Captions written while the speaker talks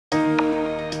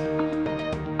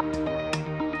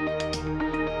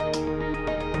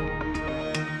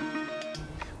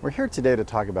We're here today to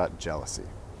talk about jealousy.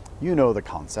 You know the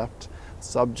concept,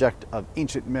 subject of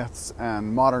ancient myths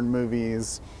and modern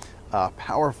movies, a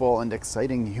powerful and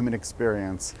exciting human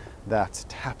experience that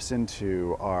taps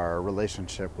into our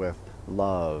relationship with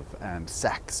love and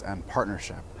sex and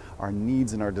partnership, our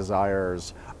needs and our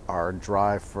desires, our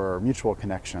drive for mutual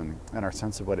connection, and our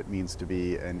sense of what it means to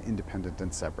be an independent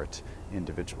and separate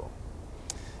individual.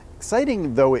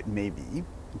 Exciting though it may be,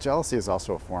 jealousy is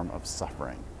also a form of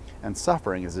suffering. And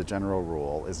suffering, as a general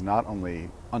rule, is not only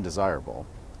undesirable,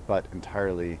 but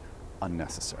entirely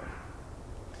unnecessary.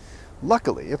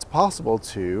 Luckily, it's possible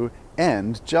to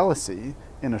end jealousy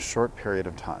in a short period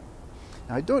of time.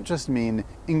 Now, I don't just mean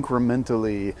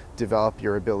incrementally develop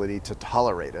your ability to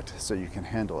tolerate it so you can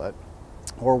handle it,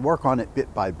 or work on it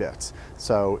bit by bit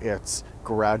so it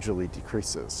gradually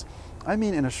decreases. I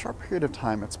mean, in a short period of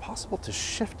time, it's possible to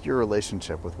shift your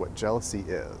relationship with what jealousy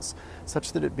is,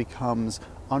 such that it becomes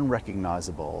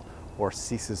unrecognizable or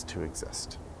ceases to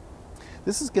exist.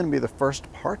 This is going to be the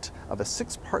first part of a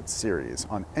 6-part series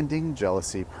on ending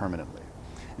jealousy permanently.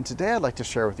 And today I'd like to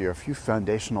share with you a few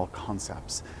foundational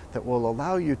concepts that will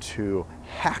allow you to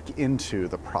hack into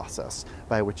the process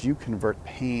by which you convert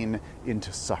pain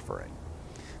into suffering.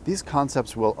 These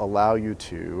concepts will allow you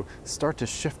to start to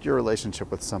shift your relationship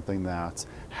with something that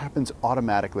happens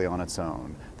automatically on its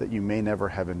own, that you may never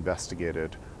have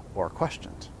investigated or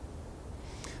questioned.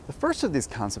 The first of these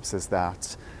concepts is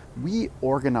that we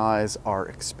organize our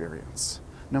experience.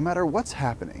 No matter what's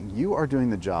happening, you are doing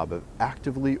the job of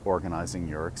actively organizing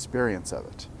your experience of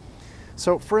it.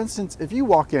 So, for instance, if you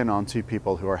walk in on two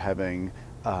people who are having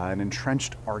an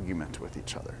entrenched argument with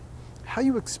each other, how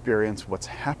you experience what's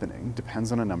happening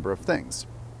depends on a number of things.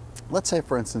 Let's say,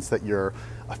 for instance, that you're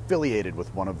affiliated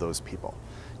with one of those people.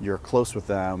 You're close with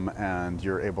them and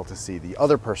you're able to see the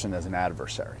other person as an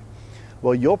adversary.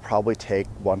 Well, you'll probably take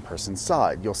one person's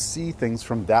side. You'll see things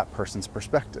from that person's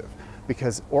perspective,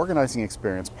 because organizing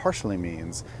experience partially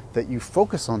means that you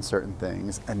focus on certain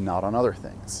things and not on other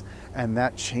things, and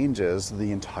that changes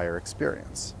the entire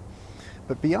experience.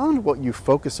 But beyond what you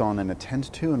focus on and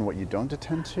attend to and what you don't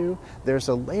attend to, there's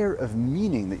a layer of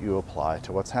meaning that you apply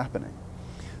to what's happening.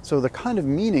 So the kind of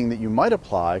meaning that you might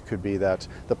apply could be that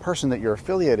the person that you're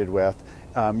affiliated with,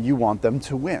 you want them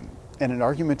to win. And an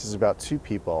argument is about two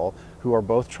people who are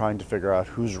both trying to figure out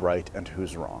who's right and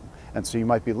who's wrong. And so you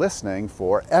might be listening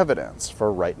for evidence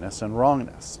for rightness and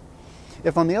wrongness.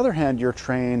 If, on the other hand, you're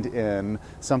trained in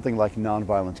something like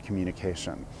nonviolent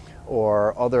communication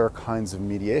or other kinds of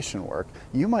mediation work,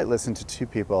 you might listen to two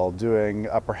people doing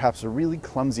perhaps a really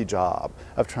clumsy job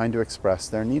of trying to express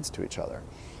their needs to each other.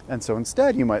 And so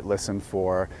instead you might listen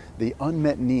for the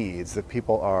unmet needs that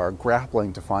people are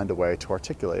grappling to find a way to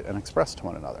articulate and express to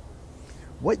one another.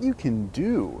 What you can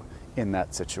do in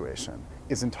that situation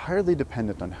is entirely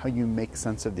dependent on how you make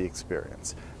sense of the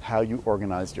experience, how you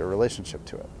organize your relationship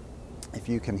to it. If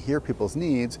you can hear people's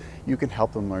needs, you can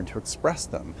help them learn to express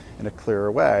them in a clearer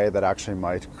way that actually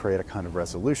might create a kind of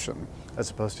resolution,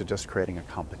 as opposed to just creating a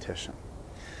competition.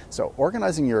 So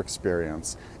organizing your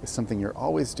experience is something you're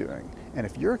always doing. And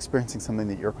if you're experiencing something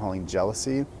that you're calling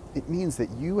jealousy, it means that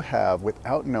you have,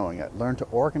 without knowing it, learned to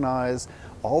organize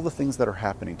all the things that are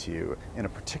happening to you in a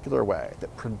particular way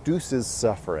that produces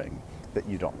suffering that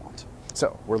you don't want.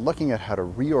 So we're looking at how to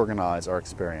reorganize our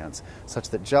experience such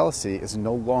that jealousy is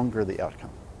no longer the outcome.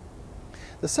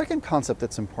 The second concept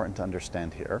that's important to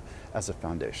understand here as a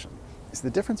foundation is the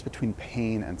difference between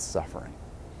pain and suffering.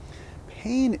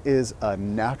 Pain is a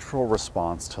natural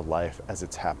response to life as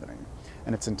it's happening,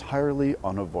 and it's entirely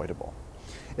unavoidable.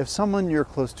 If someone you're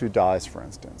close to dies, for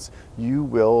instance, you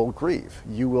will grieve,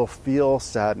 you will feel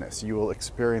sadness, you will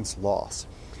experience loss.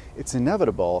 It's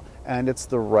inevitable, and it's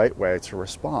the right way to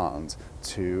respond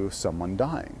to someone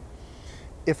dying.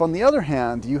 If, on the other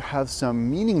hand, you have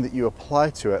some meaning that you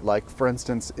apply to it, like, for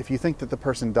instance, if you think that the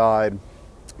person died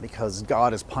because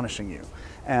God is punishing you,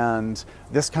 and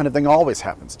this kind of thing always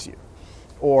happens to you,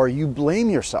 or you blame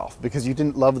yourself because you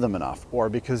didn't love them enough, or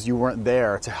because you weren't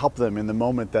there to help them in the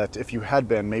moment that if you had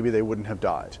been, maybe they wouldn't have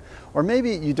died. Or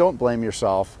maybe you don't blame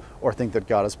yourself or think that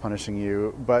God is punishing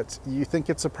you, but you think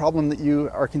it's a problem that you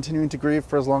are continuing to grieve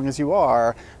for as long as you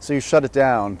are, so you shut it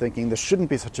down thinking this shouldn't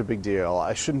be such a big deal,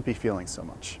 I shouldn't be feeling so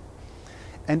much.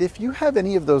 And if you have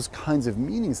any of those kinds of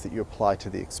meanings that you apply to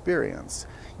the experience,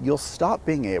 you'll stop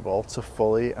being able to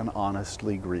fully and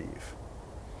honestly grieve.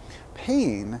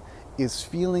 Pain is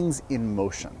feelings in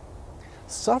motion.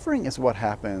 Suffering is what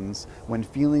happens when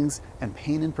feelings, and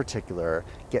pain in particular,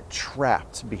 get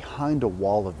trapped behind a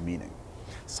wall of meaning.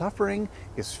 Suffering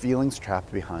is feelings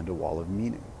trapped behind a wall of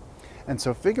meaning. And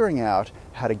so figuring out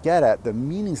how to get at the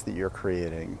meanings that you're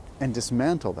creating and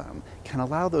dismantle them can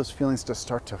allow those feelings to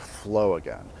start to flow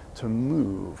again, to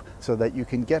move, so that you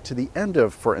can get to the end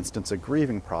of, for instance, a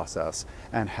grieving process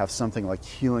and have something like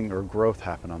healing or growth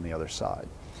happen on the other side.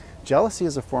 Jealousy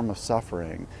is a form of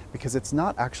suffering because it's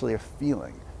not actually a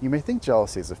feeling. You may think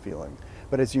jealousy is a feeling,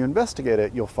 but as you investigate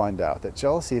it, you'll find out that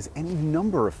jealousy is any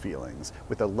number of feelings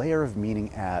with a layer of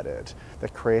meaning added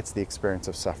that creates the experience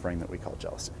of suffering that we call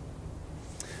jealousy.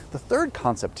 The third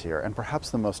concept here, and perhaps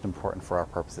the most important for our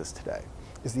purposes today,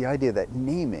 is the idea that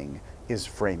naming is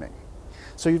framing.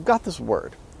 So you've got this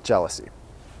word, jealousy,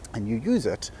 and you use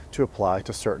it to apply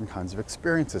to certain kinds of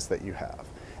experiences that you have.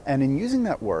 And in using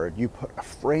that word, you put a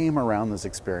frame around those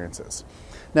experiences.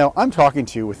 Now, I'm talking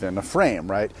to you within a frame,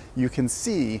 right? You can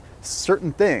see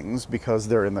certain things because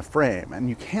they're in the frame, and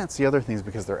you can't see other things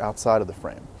because they're outside of the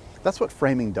frame. That's what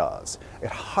framing does. It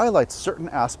highlights certain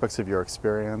aspects of your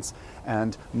experience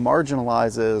and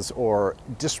marginalizes or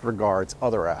disregards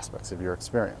other aspects of your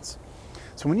experience.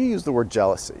 So when you use the word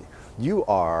jealousy, you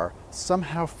are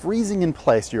somehow freezing in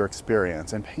place your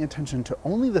experience and paying attention to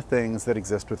only the things that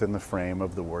exist within the frame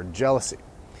of the word jealousy.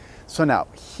 So now,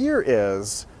 here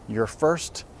is your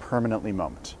first permanently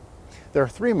moment. There are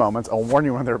 3 moments, I'll warn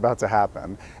you when they're about to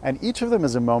happen, and each of them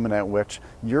is a moment at which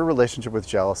your relationship with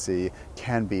jealousy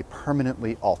can be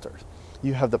permanently altered.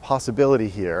 You have the possibility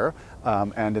here,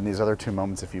 and in these other 2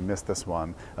 moments, if you miss this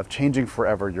one, of changing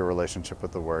forever your relationship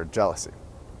with the word jealousy.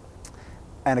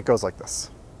 And it goes like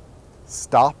this.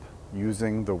 Stop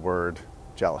using the word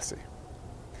jealousy.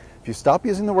 If you stop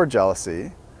using the word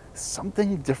jealousy,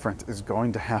 something different is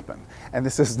going to happen. And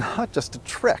this is not just a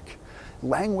trick.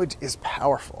 Language is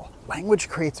powerful. Language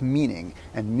creates meaning,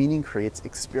 and meaning creates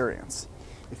experience.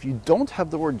 If you don't have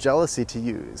the word jealousy to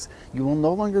use, you will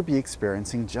no longer be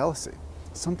experiencing jealousy.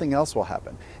 Something else will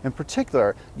happen. In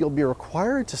particular, you'll be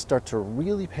required to start to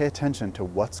really pay attention to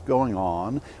what's going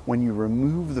on when you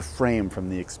remove the frame from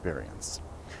the experience.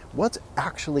 What's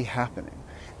actually happening?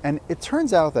 And it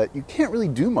turns out that you can't really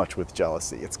do much with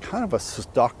jealousy. It's kind of a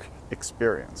stuck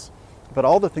experience. But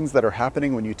all the things that are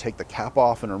happening when you take the cap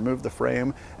off and remove the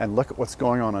frame and look at what's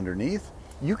going on underneath,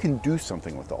 you can do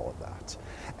something with all of that.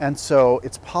 And so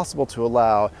it's possible to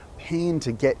allow pain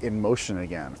to get in motion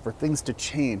again, for things to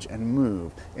change and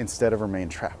move instead of remain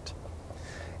trapped.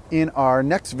 In our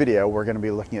next video, we're going to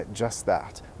be looking at just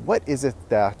that. What is it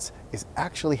that is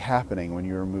actually happening when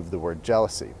you remove the word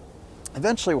jealousy?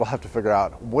 Eventually, we'll have to figure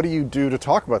out, what do you do to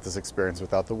talk about this experience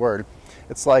without the word?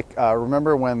 It's like,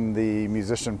 remember when the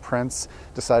musician Prince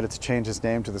decided to change his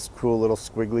name to this cool little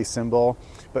squiggly symbol,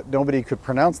 but nobody could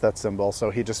pronounce that symbol, so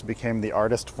he just became the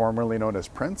artist formerly known as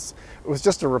Prince? It was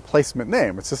just a replacement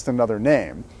name. It's just another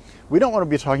name. We don't want to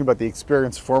be talking about the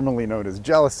experience formerly known as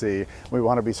jealousy. We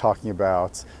want to be talking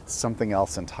about something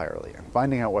else entirely. And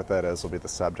finding out what that is will be the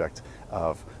subject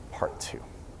of part 2.